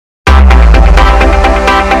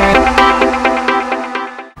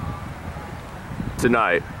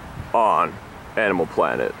Tonight on Animal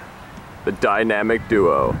Planet, the dynamic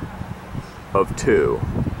duo of two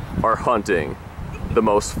are hunting the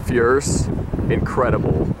most fierce,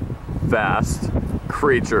 incredible, vast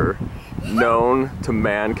creature known to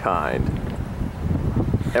mankind.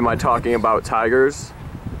 Am I talking about tigers?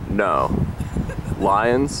 No.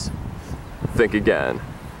 Lions? Think again.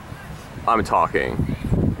 I'm talking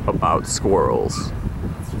about squirrels.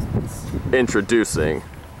 Introducing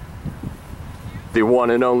the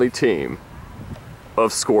one and only team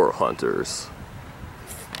of squirrel hunters.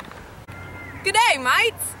 G'day,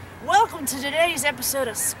 mates! Welcome to today's episode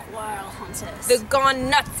of Squirrel Hunters. The Gone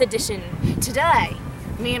Nuts edition. Today,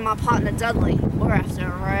 me and my partner Dudley, we're after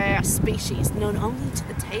a rare species known only to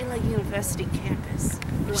the Taylor University campus.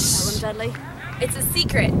 You want to tell them, Dudley? It's a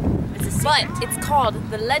secret. But it's called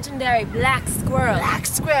the legendary black squirrel. Black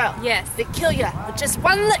squirrel? Yes. They kill you with just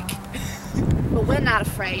one lick. But we're not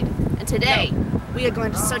afraid. And today, we are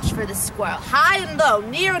going to search for this squirrel, high and low,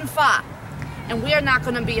 near and far. And we are not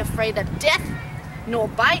going to be afraid of death, nor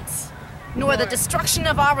bites, nor the destruction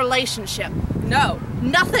of our relationship. No.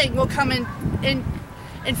 Nothing will come in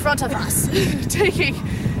front of us taking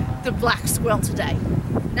the black squirrel today.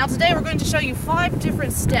 Now today we're going to show you 5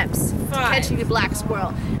 different steps to catching the black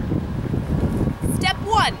squirrel. Step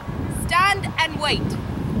 1, stand and wait.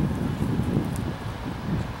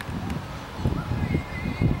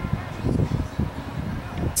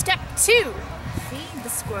 Step 2, feed the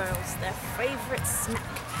squirrels their favorite snack.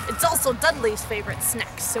 It's also Dudley's favorite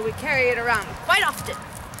snack, so we carry it around quite often.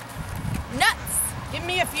 Nuts! Give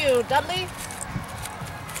me a few, Dudley.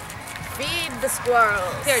 Feed the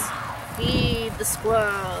squirrels. Here. Feed the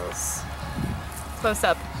squirrels. Close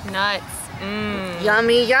up. Nuts.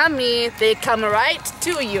 Yummy, yummy. They come right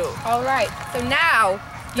to you. All right. So now,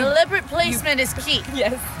 Deliberate placement is key.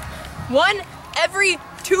 yes, 1 every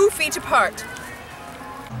 2 feet apart.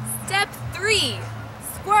 Step 3,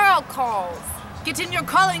 squirrel calls. Get in your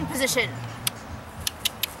calling position.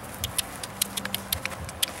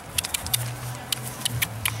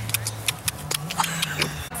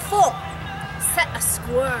 Four, set a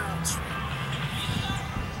squirrel trap.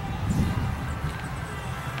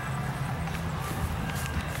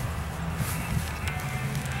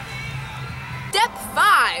 Step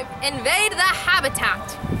 5, invade the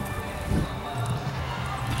habitat.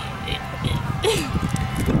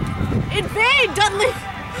 Invade, Dudley!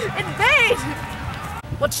 Invade!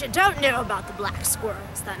 What you don't know about the black squirrel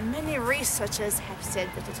is that many researchers have said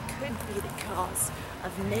that it could be the cause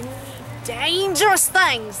of many dangerous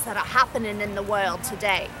things that are happening in the world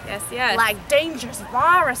today. Yes. Like dangerous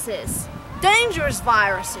viruses. Dangerous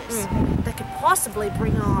viruses that could possibly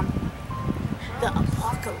bring on the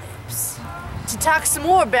apocalypse. To talk some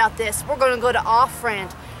more about this, we're going to go to our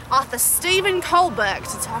friend, author Stephen Kohlberg,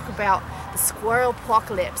 to talk about the squirrel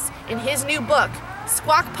apocalypse in his new book,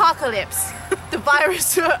 Squawkpocalypse, the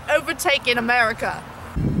virus overtaking America.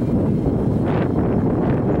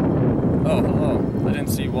 Oh, hello. I didn't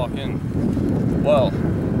see you walk in. Well,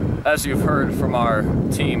 as you've heard from our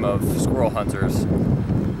team of squirrel hunters,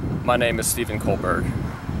 my name is Stephen Kohlberg.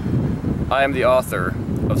 I am the author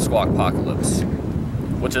of Squawkpocalypse,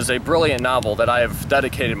 which is a brilliant novel that I have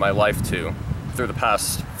dedicated my life to through the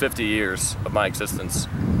past 50 years of my existence.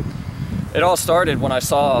 It all started when I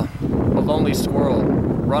saw a lonely squirrel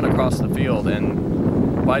run across the field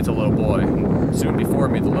and bite a little boy. And soon before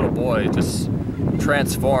me, the little boy just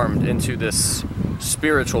transformed into this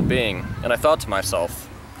spiritual being. And I thought to myself,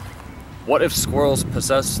 what if squirrels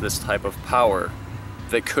possess this type of power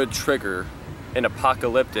that could trigger an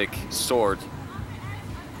apocalyptic sword?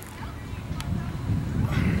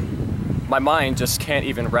 My mind just can't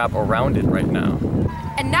even wrap around it right now.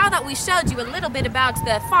 And now that we showed you a little bit about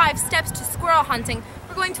the 5 steps to squirrel hunting,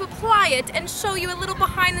 we're going to apply it and show you a little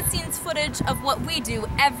behind-the-scenes footage of what we do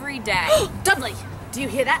every day. Dudley, do you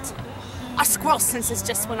hear that? Our squirrel senses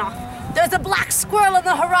just went off. There's a black squirrel on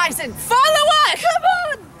the horizon. Follow us! Come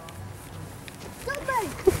on! Dudley!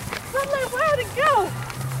 Dudley, where'd it go?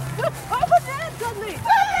 Over there, Dudley!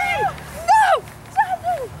 Dudley! No!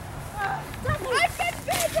 Dudley! Dudley! I can't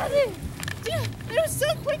see Dudley! It was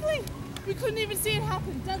so quickly, we couldn't even see it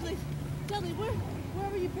happen. Dudley, where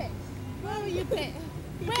were you picked? Where were you picked?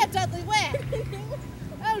 Where, Dudley, where?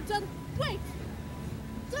 Oh, Dudley, wait!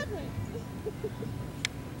 Dudley!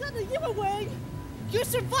 Dudley, you were wearing your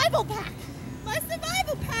survival pack! My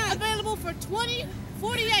survival pack! Available for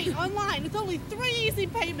 $20.48 online with only 3 easy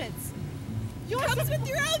payments. Yours comes with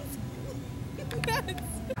your own...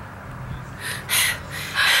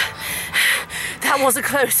 That was a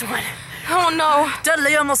close one. Oh no.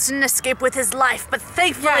 Dudley almost didn't escape with his life, but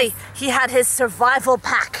thankfully he had his survival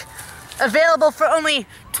pack Available for only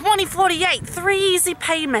 $20.48. 3 easy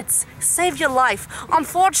payments. Save your life.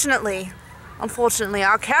 Unfortunately,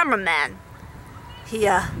 our cameraman,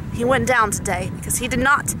 he went down today because he did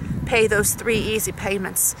not pay those 3 easy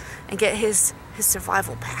payments and get his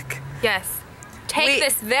survival pack. Yes. Take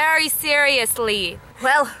this very seriously.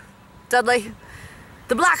 Well, Dudley,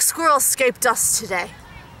 the black squirrel escaped us today.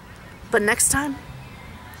 But next time,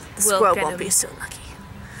 the squirrel won't be so lucky.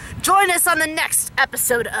 Join us on the next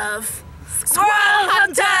episode of Squirrel